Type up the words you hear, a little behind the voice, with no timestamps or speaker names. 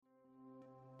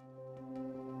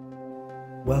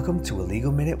Welcome to A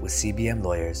Legal Minute with CBM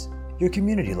Lawyers, your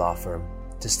community law firm.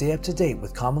 To stay up to date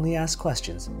with commonly asked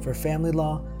questions for family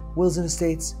law, wills and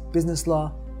estates, business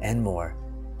law, and more,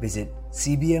 visit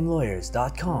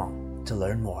cbmlawyers.com to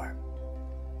learn more.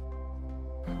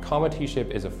 Comiteeship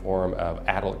is a form of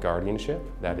adult guardianship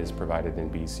that is provided in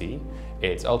BC.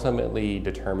 It's ultimately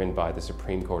determined by the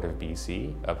Supreme Court of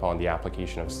BC upon the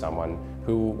application of someone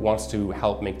who wants to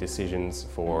help make decisions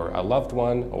for a loved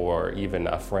one or even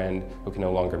a friend who can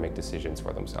no longer make decisions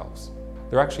for themselves.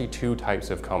 There are actually two types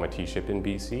of comiteeship in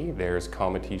BC. There's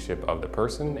comiteeship of the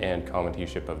person and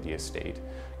comiteeship of the estate.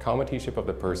 Comiteeship of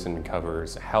the person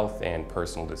covers health and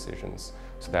personal decisions.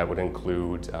 So that would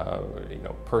include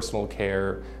personal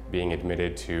care, being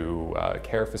admitted to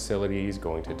care facilities,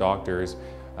 going to doctors,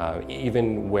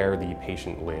 even where the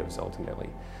patient lives ultimately.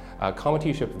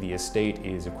 Comiteeship of the estate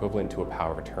is equivalent to a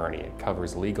power of attorney. It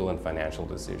covers legal and financial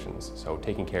decisions, so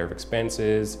taking care of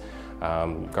expenses,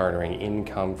 garnering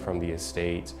income from the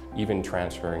estate, even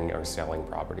transferring or selling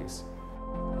properties.